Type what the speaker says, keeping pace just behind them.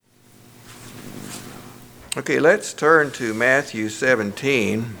Okay, let's turn to Matthew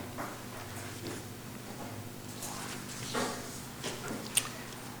 17.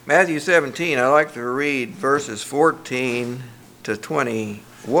 Matthew 17, I like to read verses 14 to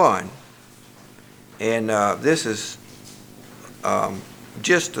 21. And this is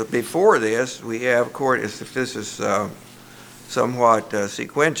just before this, we have, of course, if this is somewhat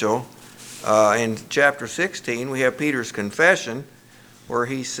sequential, in chapter 16, we have Peter's confession, where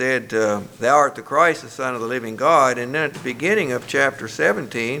he said, Thou art the Christ, the Son of the living God. And then at the beginning of chapter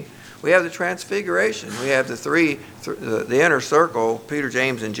 17, we have the transfiguration. We have the inner circle, Peter,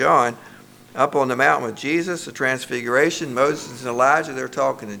 James, and John, up on the mountain with Jesus, the transfiguration. Moses and Elijah, they're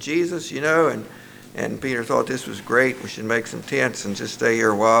talking to Jesus, and Peter thought this was great. We should make some tents and just stay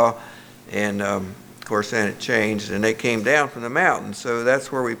here a while. And, of course, then it changed, and they came down from the mountain. So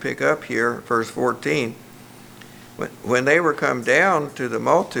that's where we pick up here, verse 14. When they were come down to the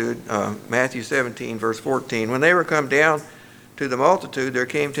multitude, Matthew 17, verse 14, when they were come down to the multitude, there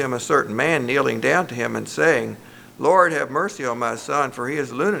came to him a certain man kneeling down to him and saying, Lord, have mercy on my son, for he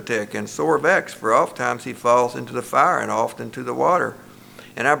is a lunatic and sore vexed, for oftentimes he falls into the fire and often into the water.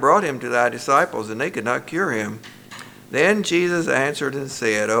 And I brought him to thy disciples, and they could not cure him. Then Jesus answered and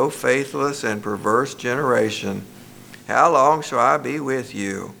said, O faithless and perverse generation, how long shall I be with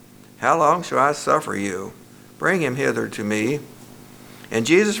you? How long shall I suffer you? Bring him hither to me. And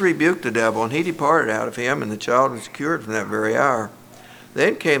Jesus rebuked the devil, and he departed out of him, and the child was cured from that very hour.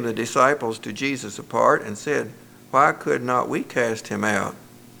 Then came the disciples to Jesus apart, and said, Why could not we cast him out?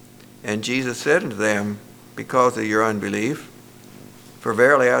 And Jesus said unto them, Because of your unbelief. For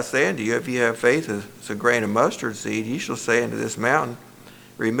verily I say unto you, if ye have faith as a grain of mustard seed, ye shall say unto this mountain,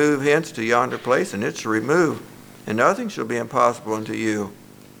 Remove hence to yonder place, and it shall remove, and nothing shall be impossible unto you.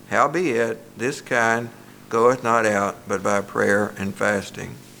 Howbeit, this kind goeth not out, but by prayer and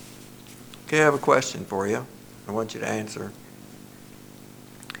fasting. Okay, I have a question for you. I want you to answer.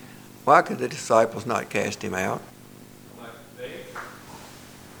 Why could the disciples not cast him out?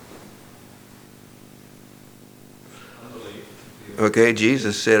 Okay,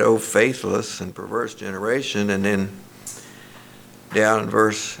 Jesus said, O faithless and perverse generation, and then down in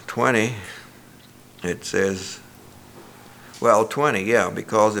verse 20, it says, 20,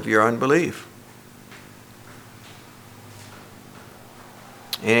 because of your unbelief.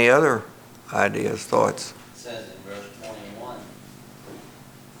 Any other ideas, thoughts? It says in verse 21,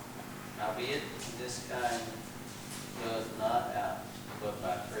 Howbeit this kind goeth not out, but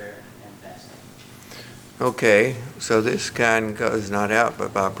by prayer and fasting. Okay, so this kind goes not out,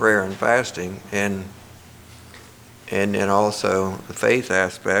 but by prayer and fasting, and then also the faith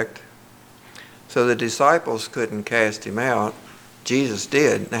aspect. So the disciples couldn't cast him out. Jesus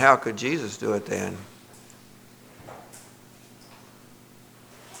did. Now, how could Jesus do it then?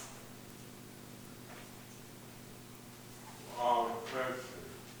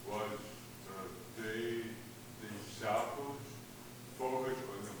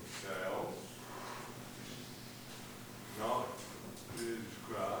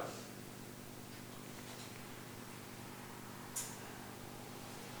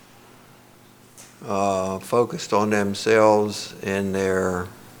 Focused on themselves in their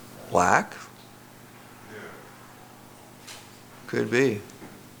lack? Could be.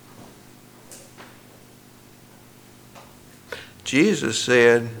 Jesus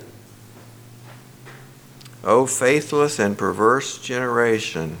said, O faithless and perverse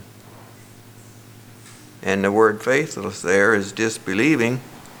generation. And the word faithless there is disbelieving.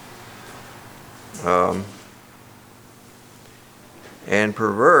 And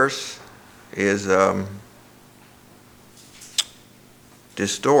perverse is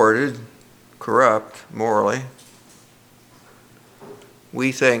distorted, corrupt morally.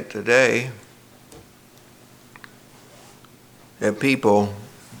 We think today that people,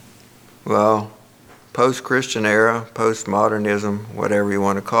 post-Christian era, post-modernism, whatever you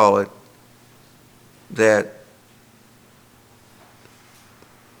want to call it, that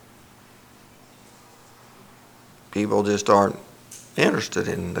people just aren't interested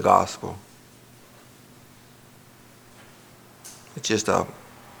in the gospel. It's just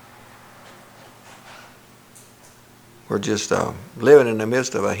we're just living in the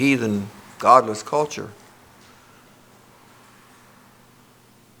midst of a heathen, godless culture.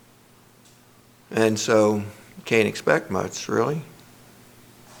 And so you can't expect much, really.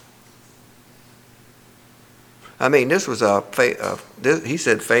 I mean, this was he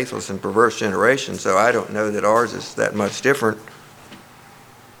said faithless and perverse generation, so I don't know that ours is that much different.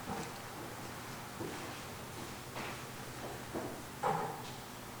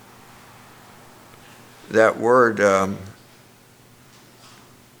 That word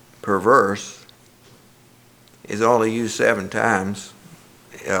perverse is only used 7 times,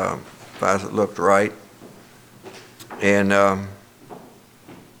 if I looked right. And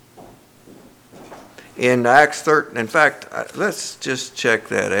in Acts 13, in fact, let's just check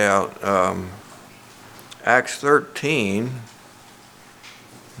that out. Acts 13,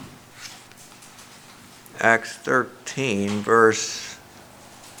 verse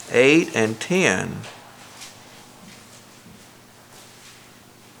 8 and 10.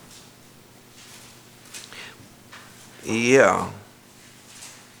 Yeah.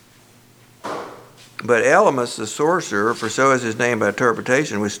 But Elymas the sorcerer, for so is his name by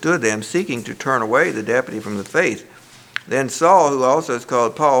interpretation, withstood them, seeking to turn away the deputy from the faith. Then Saul, who also is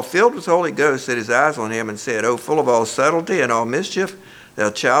called Paul, filled with the Holy Ghost, set his eyes on him and said, O full of all subtlety and all mischief,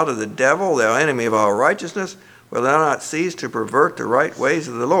 thou child of the devil, thou enemy of all righteousness, will thou not cease to pervert the right ways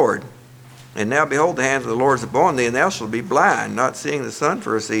of the Lord? And now behold, the hand of the Lord is upon thee, and thou shalt be blind, not seeing the sun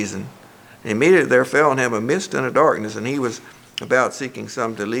for a season. And immediately there fell on him a mist and a darkness, and he was about seeking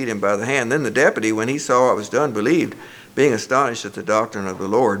some to lead him by the hand. Then the deputy, when he saw what was done, believed, being astonished at the doctrine of the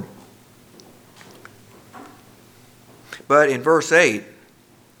Lord. But in verse 8,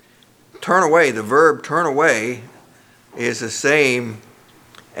 turn away, the verb turn away is the same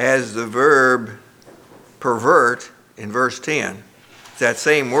as the verb pervert in verse 10. It's that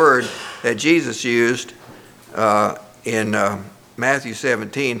same word that Jesus used in Matthew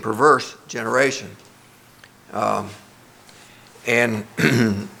 17, perverse generation. And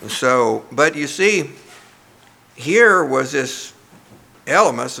so, but you see, here was this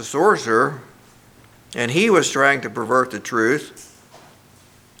Elymas, a sorcerer, and he was trying to pervert the truth.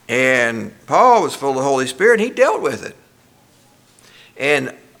 And Paul was full of the Holy Spirit, and he dealt with it.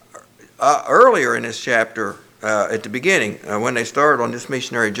 And earlier in this chapter, at the beginning, when they started on this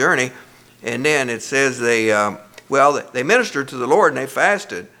missionary journey, and then it says they ministered to the Lord and they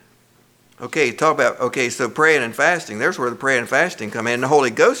fasted. Okay, so praying and fasting. There's where the praying and fasting come in. The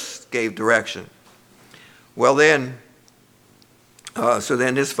Holy Ghost gave direction. Well then, so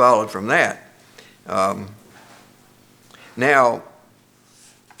then this followed from that. Now,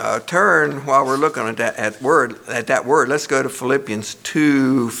 turn while we're looking at that word. Let's go to Philippians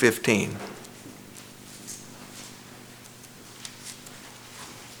 2:15.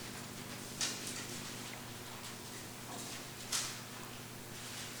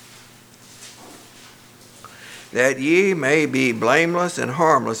 That ye may be blameless and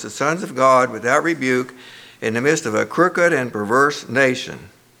harmless, the sons of God, without rebuke, in the midst of a crooked and perverse nation,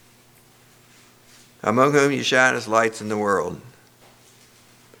 among whom ye shine as lights in the world.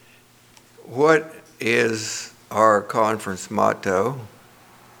 What is our conference motto?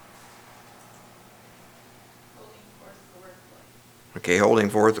 Okay, holding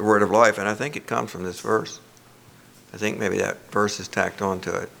forth the word of life, and I think it comes from this verse. I think maybe that verse is tacked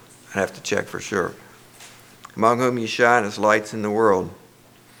onto it. I have to check for sure. Among whom you shine as lights in the world.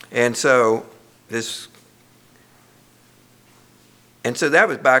 And so that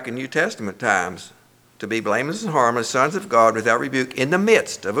was back in New Testament times. To be blameless and harmless, sons of God, without rebuke, in the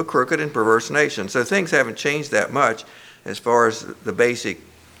midst of a crooked and perverse nation. So things haven't changed that much as far as the basic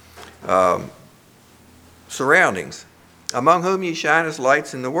surroundings. Among whom ye shine as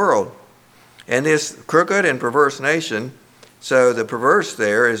lights in the world. And this crooked and perverse nation, so the perverse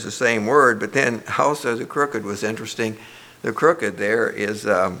there is the same word, but then also the crooked was interesting. The crooked there is,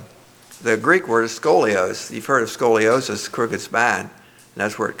 the Greek word is scolios. You've heard of scoliosis, crooked spine, and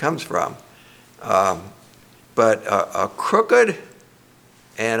that's where it comes from. But a crooked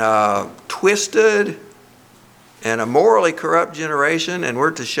and a twisted and a morally corrupt generation, and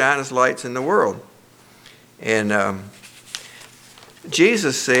we're to shine as lights in the world. And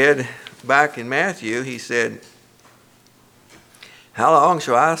Jesus said, back in Matthew, he said, how long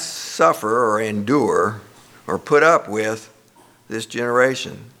shall I suffer or endure or put up with this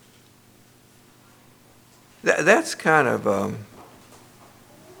generation? That's kind of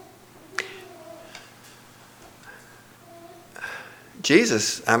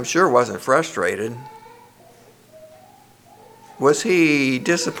Jesus, I'm sure, wasn't frustrated. Was he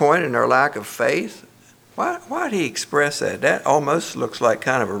disappointed in their lack of faith? Why did he express that? That almost looks like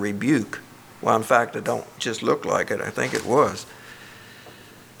kind of a rebuke. Well, in fact, it don't just look like it. I think it was.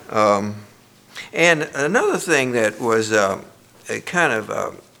 And another thing that was a kind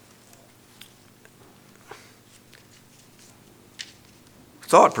of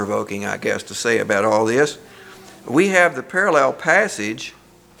thought-provoking, I guess, to say about all this, we have the parallel passage.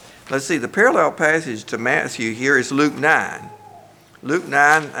 Let's see, the parallel passage to Matthew here is Luke 9. Luke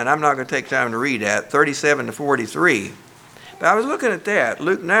 9, and I'm not going to take time to read that, 37 to But I was looking at that.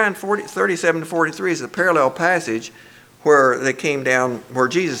 Luke 9, 37 to 43 is a parallel passage where they came down, where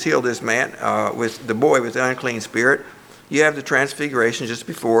Jesus healed this man, with the boy with the unclean spirit. You have the transfiguration just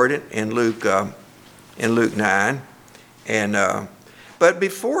before it in Luke 9. But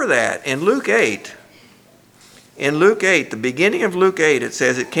before that, in Luke 8, the beginning of Luke 8, it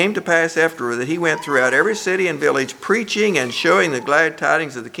says, "It came to pass afterward that he went throughout every city and village, preaching and showing the glad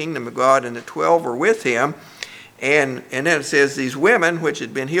tidings of the kingdom of God, and the 12 were with him." And then it says, "These women, which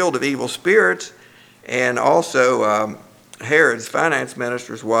had been healed of evil spirits," and also Herod's finance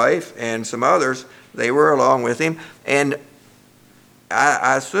minister's wife, and some others, they were along with him. And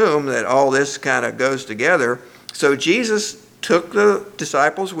I assume that all this kind of goes together. So Jesus took the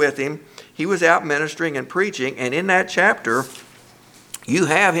disciples with him. He was out ministering and preaching, and in that chapter, you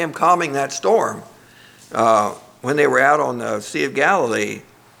have him calming that storm when they were out on the Sea of Galilee.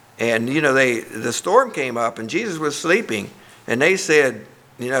 And, the storm came up, and Jesus was sleeping, and they said,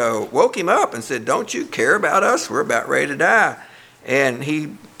 woke him up and said, "Don't you care about us? We're about ready to die." And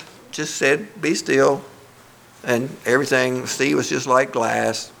he just said, "Be still." And everything, sea was just like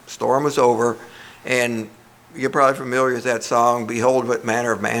glass. Storm was over. And you're probably familiar with that song, "Behold, what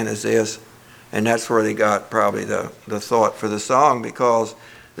manner of man is this?" And that's where they got probably the thought for the song, because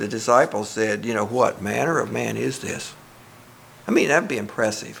the disciples said, "What manner of man is this?" I mean, that'd be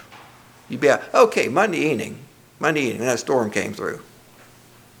impressive. You'd be out, okay, Monday evening, that storm came through.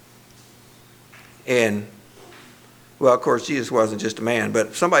 And, well, of course, Jesus wasn't just a man,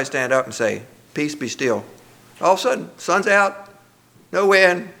 but somebody stand up and say, "Peace, be still." All of a sudden, sun's out, no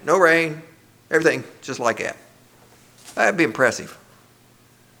wind, no rain, everything just like that. That'd be impressive.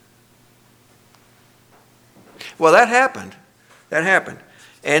 Well, that happened.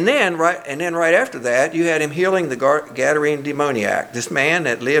 And then right after that, you had him healing the Gadarene demoniac, this man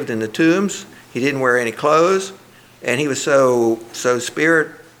that lived in the tombs. He didn't wear any clothes, and he was so spirit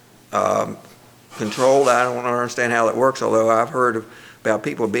controlled. I don't understand how that works, although I've heard about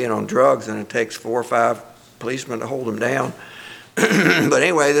people being on drugs and it takes 4 or 5 policemen to hold them down. But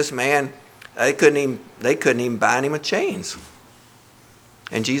anyway, this man, they couldn't even bind him with chains,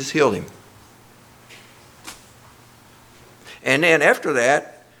 and Jesus healed him. And then after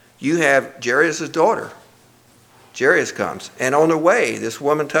that, you have Jairus' daughter. Jairus comes, and on the way, this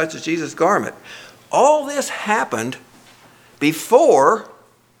woman touches Jesus' garment. All this happened before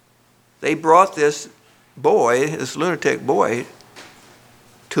they brought this boy, this lunatic boy,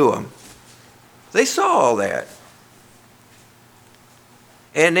 to him. They saw all that.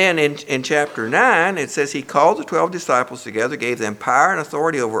 And then in chapter 9, it says, "He called the 12 disciples together, gave them power and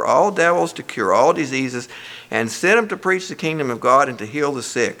authority over all devils to cure all diseases, and sent them to preach the kingdom of God and to heal the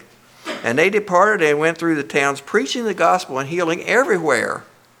sick. And they departed and went through the towns, preaching the gospel and healing everywhere."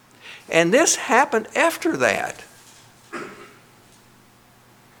 And this happened after that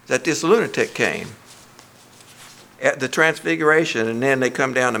this lunatic came at the transfiguration. And then they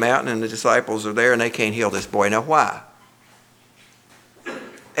come down the mountain, and the disciples are there, and they can't heal this boy. Now, why?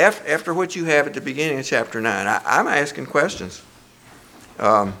 After what you have at the beginning of chapter 9, I'm asking questions.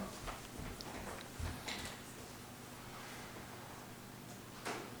 Well,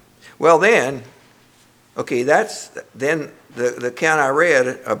 then, okay, that's then the account I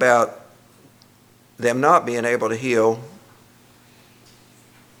read about them not being able to heal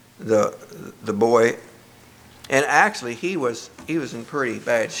the boy, and actually he was in pretty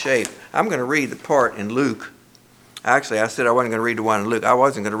bad shape. I'm going to read the part in Luke. Actually, I said I wasn't going to read the one in Luke. I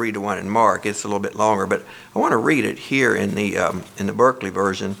wasn't going to read the one in Mark. It's a little bit longer, but I want to read it here in the Berkeley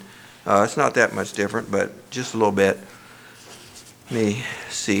version. It's not that much different, but just a little bit. Let me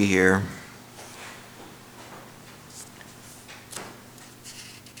see here.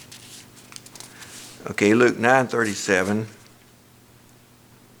 Okay, Luke 9:37.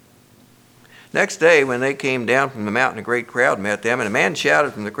 Next day, when they came down from the mountain, a great crowd met them, and a man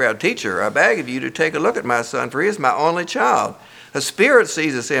shouted from the crowd, "Teacher, I beg of you to take a look at my son, for he is my only child. A spirit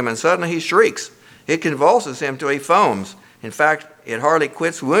seizes him, and suddenly he shrieks. It convulses him till he foams. In fact, it hardly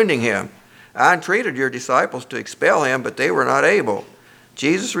quits wounding him. I entreated your disciples to expel him, but they were not able."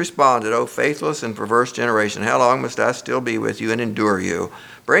 Jesus responded, "O faithless and perverse generation, how long must I still be with you and endure you?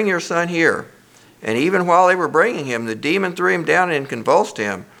 Bring your son here." And even while they were bringing him, the demon threw him down and convulsed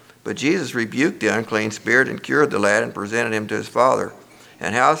him. But Jesus rebuked the unclean spirit and cured the lad and presented him to his father.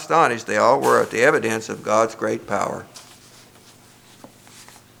 And how astonished they all were at the evidence of God's great power.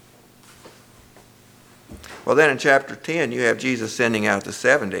 Well, then in chapter 10, you have Jesus sending out the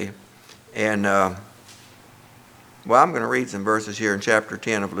 70. And, I'm going to read some verses here in chapter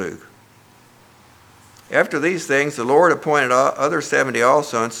 10 of Luke. "After these things, the Lord appointed other 70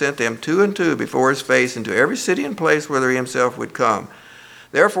 also, and sent them 2 and 2 before his face into every city and place whither he himself would come.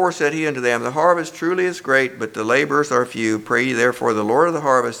 Therefore said he unto them, The harvest truly is great, but the laborers are few. Pray ye therefore the Lord of the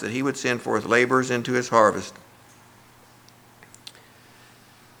harvest that he would send forth laborers into his harvest.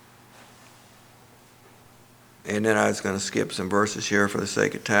 And then I was going to skip some verses here for the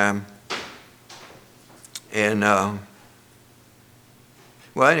sake of time. And, well,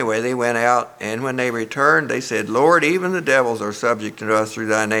 anyway, they went out, and when they returned, they said, Lord, even the devils are subject to us through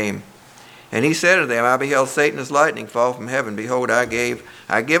thy name. And he said to them, I beheld Satan as lightning fall from heaven. Behold, I give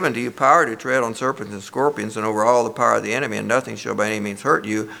unto you power to tread on serpents and scorpions, and over all the power of the enemy, and nothing shall by any means hurt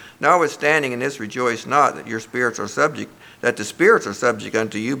you. Notwithstanding in this rejoice not that the spirits are subject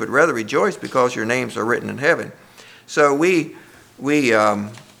unto you, but rather rejoice because your names are written in heaven. So we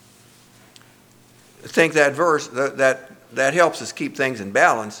think that verse that helps us keep things in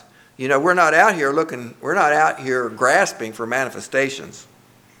balance. You know, we're not out here grasping for manifestations,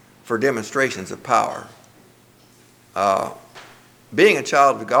 for demonstrations of power. Being a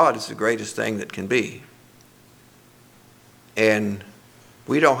child of God is the greatest thing that can be. And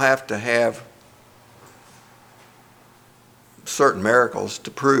we don't have to have certain miracles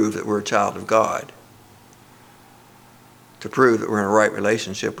to prove that we're a child of God, to prove that we're in a right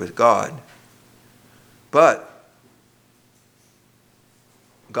relationship with God. But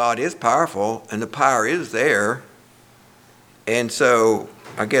God is powerful, and the power is there. And so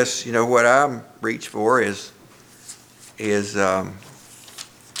I guess, you know, what I'm reached for is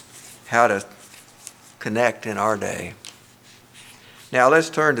how to connect in our day. Now let's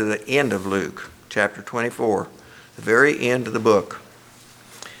turn to the end of Luke, chapter 24, the very end of the book.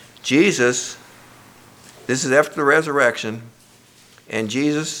 Jesus, this is after the resurrection, and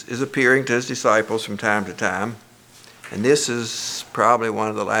Jesus is appearing to his disciples from time to time. And this is probably one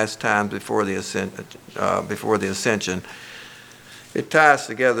of the last times before the ascension. It ties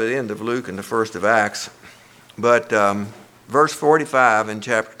together the end of Luke and the first of Acts. But verse 45 in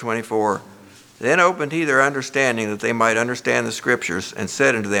chapter 24, Then opened he their understanding that they might understand the Scriptures, and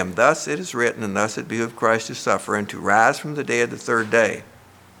said unto them, Thus it is written, and thus it behooved Christ to suffer, and to rise from the dead the third day.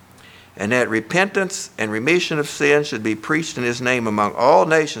 And that repentance and remission of sins should be preached in his name among all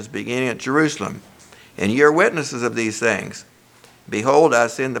nations, beginning at Jerusalem. And ye are witnesses of these things. Behold, I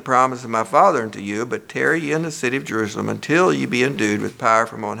send the promise of my Father unto you, but tarry ye in the city of Jerusalem until ye be endued with power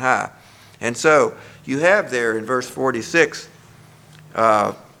from on high. And so you have there in verse 46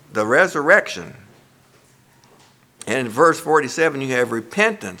 the resurrection. And in verse 47 you have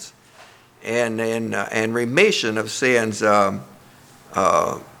repentance and remission of sins,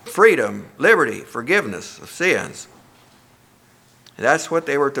 freedom, liberty, forgiveness of sins. And that's what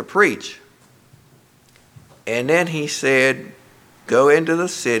they were to preach. And then he said, Go into the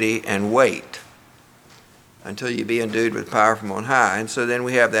city and wait until you be endued with power from on high. And so then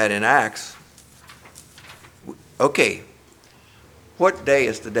we have that in Acts. Okay, what day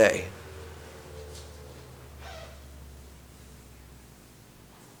is today?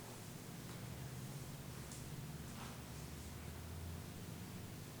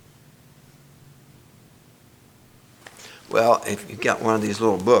 Well, if you've got one of these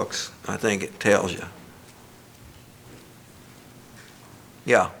little books, I think it tells you.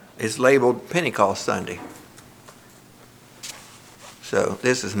 Yeah, it's labeled Pentecost Sunday. So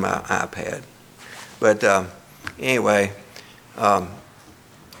this is my iPad. But anyway,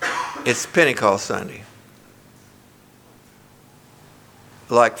 it's Pentecost Sunday.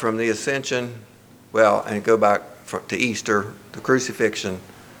 Like from the Ascension, well, and go back to Easter, the crucifixion,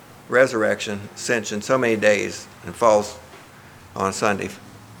 resurrection, ascension, so many days, and falls on Sunday.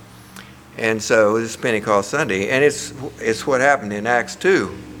 And so this is Pentecost Sunday, and it's what happened in Acts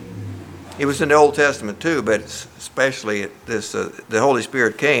 2. It was in the Old Testament too, but especially this the Holy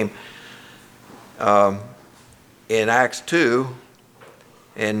Spirit came in Acts 2,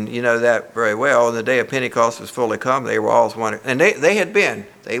 and you know that very well. And the day of Pentecost was fully come. They were all wondering, and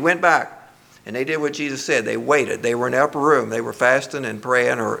they went back, and they did what Jesus said. They waited. They were in the upper room. They were fasting and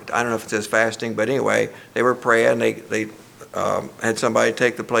praying, or I don't know if it says fasting, but anyway, they were praying. They had somebody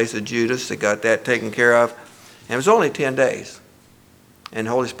take the place of Judas. They got that taken care of. And it was only 10 days. And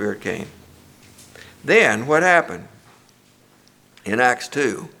the Holy Spirit came. Then what happened in Acts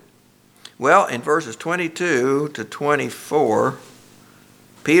 2? Well, in verses 22 to 24,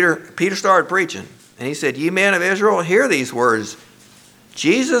 Peter started preaching. And he said, Ye men of Israel, hear these words.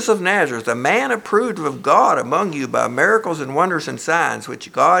 Jesus of Nazareth, a man approved of God among you by miracles and wonders and signs,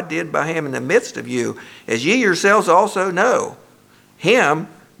 which God did by him in the midst of you, as ye yourselves also know. Him,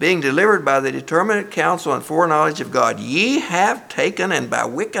 being delivered by the determinate counsel and foreknowledge of God, ye have taken, and by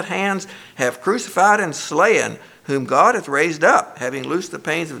wicked hands have crucified and slain, whom God hath raised up, having loosed the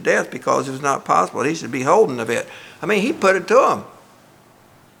pains of death, because it was not possible that he should be holden of it. I mean, he put it to them.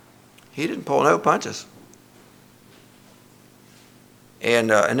 He didn't pull no punches. And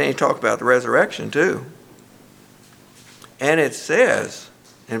then he talked about the resurrection too. And it says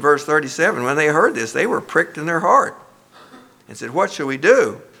in verse 37, when they heard this, they were pricked in their heart and said, what shall we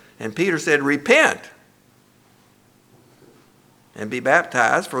do? And Peter said, repent and be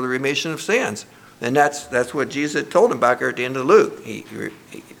baptized for the remission of sins. And that's what Jesus had told him back there at the end of Luke.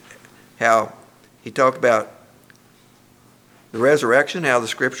 How he talked about the resurrection, how the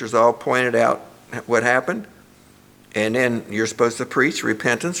scriptures all pointed out what happened. And then you're supposed to preach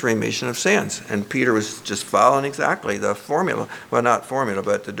repentance, remission of sins. And Peter was just following exactly the formula. Well, not formula,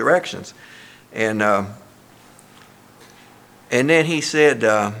 but the directions. And then he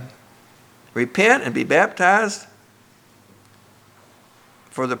said, repent and be baptized,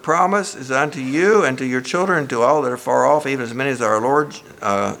 for the promise is unto you and to your children and to all that are far off, even as many as our Lord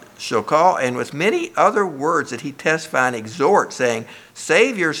shall call. And with many other words that he testify and exhort, saying,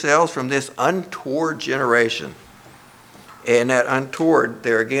 save yourselves from this untoward generation. And that untoward,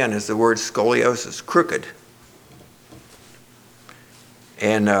 there again, is the word scoliosis, crooked.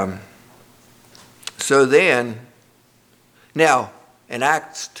 And so then, now, in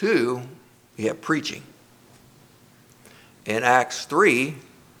Acts 2, you have preaching. In Acts 3,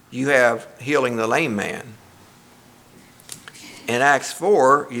 you have healing the lame man. In Acts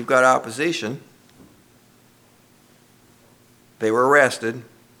 4, you've got opposition. They were arrested,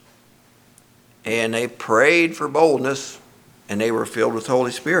 and they prayed for boldness, and they were filled with the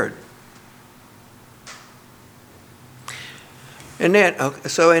Holy Spirit. And then,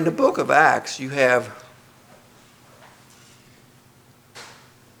 so in the book of Acts, you have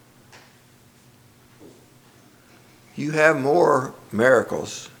more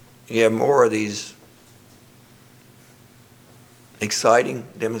miracles. You have more of these exciting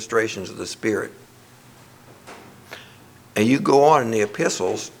demonstrations of the Spirit. And you go on in the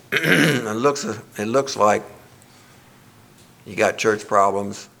epistles, it looks like you got church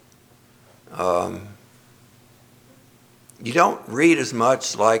problems. You don't read as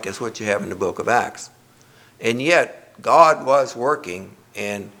much like as what you have in the book of Acts. And yet, God was working.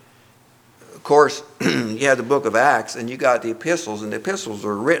 And, of course, you have the book of Acts, and you got the epistles. And the epistles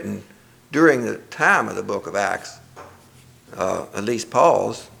were written during the time of the book of Acts, at least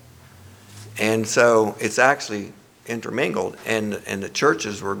Paul's. And so it's actually intermingled. And the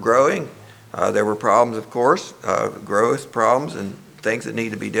churches were growing. There were problems, of course, growth problems and things that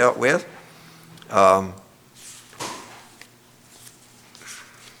need to be dealt with.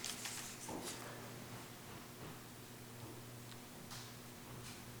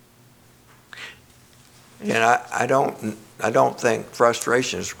 And I don't think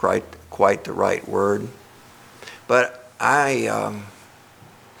frustration is quite the right word, but I'm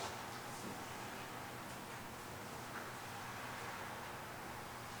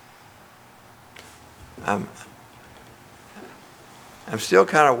still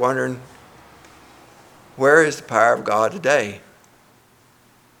kind of wondering, where is the power of God today?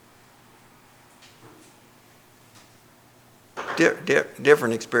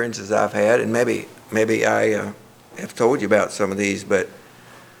 Different experiences I've had, and maybe I have told you about some of these, but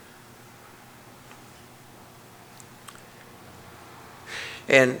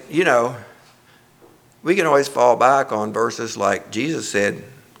and we can always fall back on verses like Jesus said,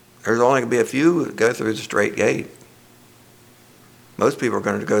 there's only going to be a few that go through the straight gate. Most people are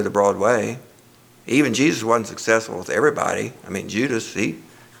going to go the broad way. Even Jesus wasn't successful with everybody. I mean, Judas, he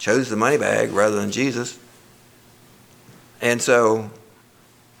chose the money bag rather than Jesus. And so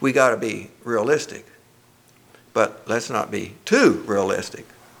we got to be realistic. But let's not be too realistic.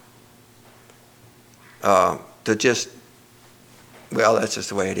 That's just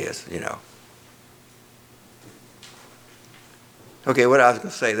the way it is, Okay, what I was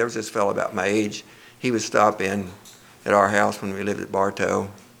going to say, there was this fellow about my age. He would stop in at our house when we lived at Bartow.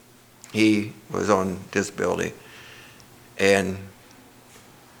 He was on disability. And,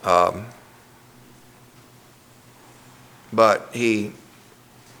 but he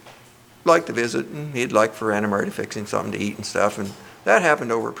liked to visit, and he'd like for Anna Murray to fix him something to eat and stuff. And that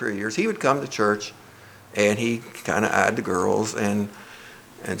happened over a period of years. He would come to church, and he kind of eyed the girls and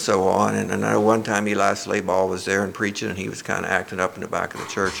so on. And I know one time Eli Slayball was there and preaching, and he was kind of acting up in the back of the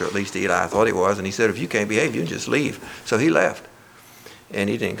church, or at least Eli thought he was. And he said, if you can't behave, you can just leave. So he left. And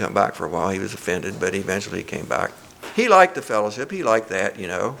he didn't come back for a while. He was offended, but eventually he came back. He liked the fellowship. He liked that,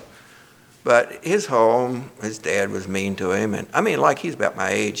 But his home, his dad was mean to him. And I mean, like, he's about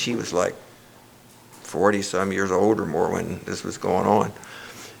my age. He was like 40-some years old or more when this was going on.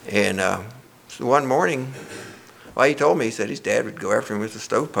 And so one morning, he told me, he said his dad would go after him with a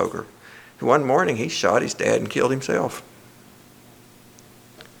stove poker. One morning, he shot his dad and killed himself.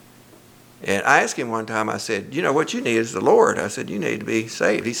 And I asked him one time, I said, you know, what you need is the Lord. I said, you need to be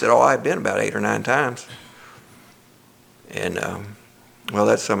saved. He said, oh, I've been about 8 or 9 times. And, well,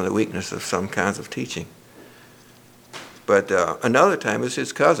 that's some of the weakness of some kinds of teaching. But another time, it was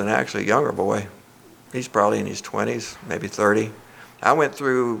his cousin, actually, a younger boy. He's probably in his 20s, maybe 30. I went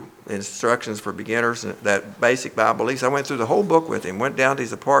through instructions for beginners, that basic Bible lease. I went through the whole book with him, went down to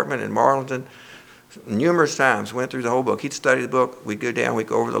his apartment in Marlinton numerous times, went through the whole book. He'd study the book, we'd go down, we'd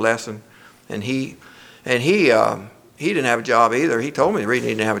go over the lesson. And he didn't have a job either. He told me the reason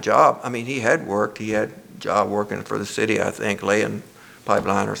he didn't have a job, I mean, he had worked. He had a job working for the city, I think, laying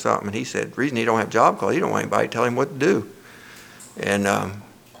pipeline or something. And he said the reason he don't have a job because he don't want anybody to tell him what to do.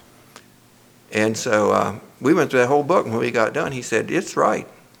 And so we went through that whole book, and when we got done, he said, it's right.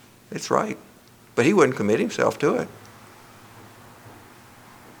 It's right. But he wouldn't commit himself to it.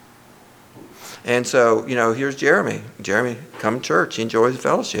 And so, you know, here's Jeremy. Jeremy come to church. He enjoys the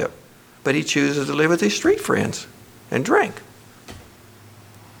fellowship. But he chooses to live with his street friends and drink.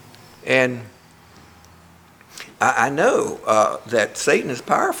 And I know that Satan is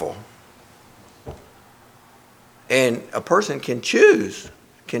powerful. And a person can choose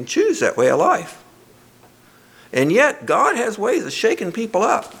that way of life. And yet, God has ways of shaking people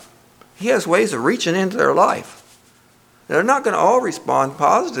up. He has ways of reaching into their life. They're not going to all respond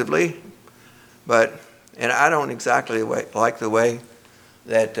positively, and I don't exactly like the way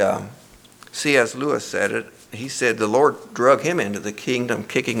that C.S. Lewis said it. He said the Lord drug him into the kingdom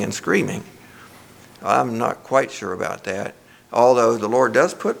kicking and screaming. I'm not quite sure about that, although the Lord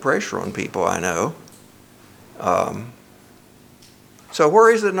does put pressure on people, I know. So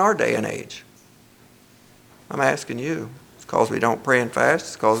where is it in our day and age? I'm asking you. It's because we don't pray and fast?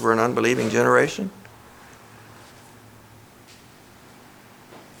 It's because we're an unbelieving generation?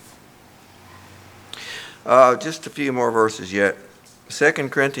 Just a few more verses yet. 2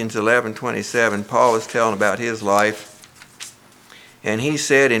 Corinthians 11:27, Paul is telling about his life. And he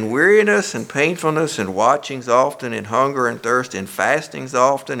said, in weariness and painfulness and watchings often, in hunger and thirst, in fastings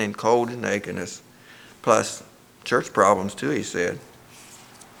often, in cold and nakedness. Plus church problems too, he said.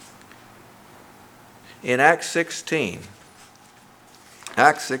 In Acts 16,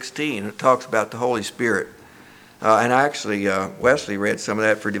 it talks about the Holy Spirit. And actually, Wesley read some of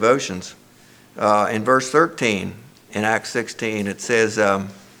that for devotions. In verse 13, in Acts 16, it says,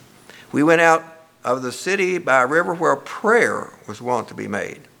 we went out of the city by a river where prayer was wont to be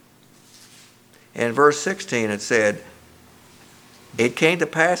made. In verse 16, it said, it came to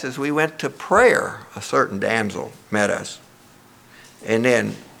pass as we went to prayer, a certain damsel met us. And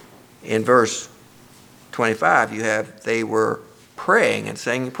then in verse 25, you have, they were praying and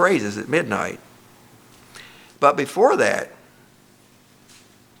singing praises at midnight. But before that,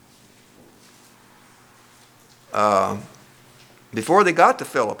 before they got to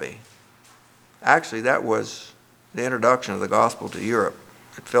Philippi, actually that was the introduction of the gospel to Europe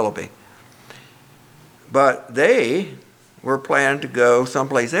at Philippi. But they were planning to go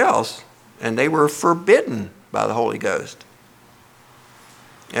someplace else, and they were forbidden by the Holy Ghost.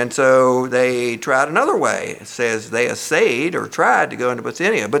 And so they tried another way. It says they essayed or tried to go into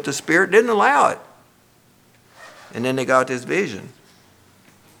Bithynia, but the Spirit didn't allow it. And then they got this vision.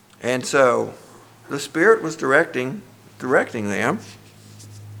 And so the Spirit was directing them.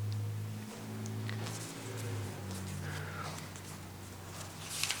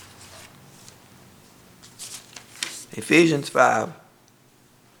 Ephesians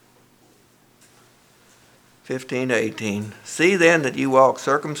 5:15-18. See then that you walk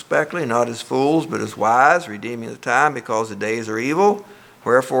circumspectly, not as fools, but as wise, redeeming the time, because the days are evil.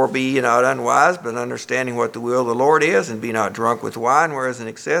 Wherefore be ye not unwise, but understanding what the will of the Lord is, and be not drunk with wine, whereas in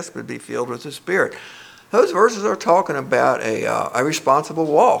excess, but be filled with the Spirit. Those verses are talking about a responsible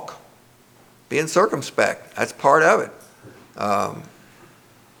walk, being circumspect. That's part of it.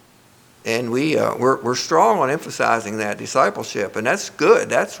 And we're strong on emphasizing that discipleship, and that's good.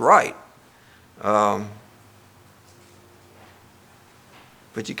 That's right. But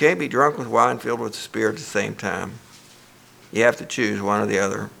you can't be drunk with wine filled with the Spirit at the same time. You have to choose one or the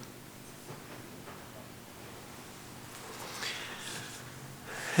other.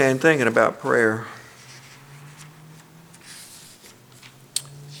 And thinking about prayer,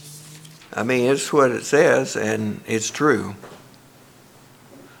 I mean, it's what it says, and it's true.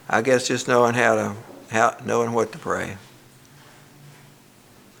 I guess just knowing knowing what to pray.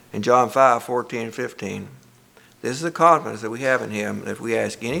 In John 5:14-15, this is the confidence that we have in Him, that if we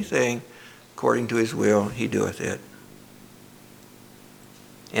ask anything according to His will, He doeth it.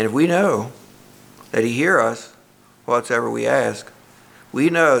 And if we know that He hear us, whatsoever we ask, we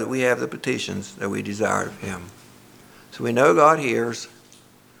know that we have the petitions that we desire of Him. So we know God hears.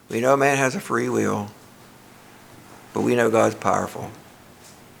 We know man has a free will, but we know God's powerful.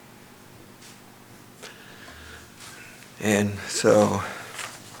 And so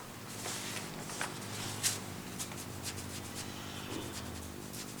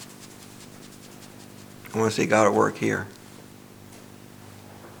I want to see God at work here.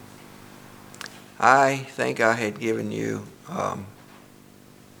 I think I had given you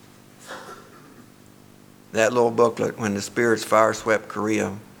that little booklet, When the Spirit's Fire Swept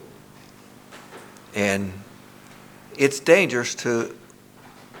Korea. And it's dangerous to,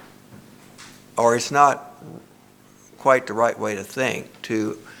 or it's not quite the right way to think,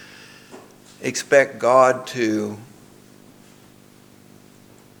 to expect God to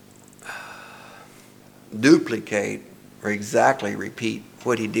duplicate or exactly repeat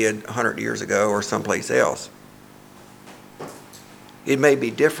what he did 100 years ago or someplace else. It may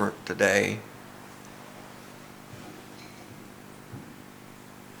be different today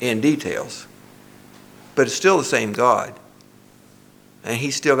in details, but it's still the same God, and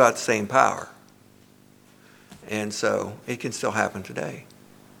he's still got the same power. And so it can still happen today.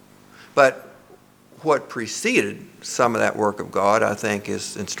 But what preceded some of that work of God, I think,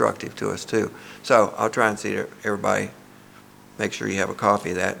 is instructive to us too. So I'll try and see that everybody, make sure you have a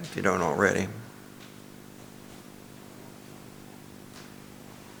copy of that if you don't already.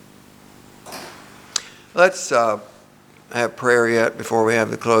 Let's have prayer yet before we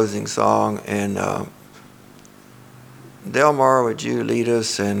have the closing song. And Delmar, would you lead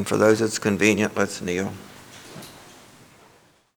us? And for those that's convenient, let's kneel.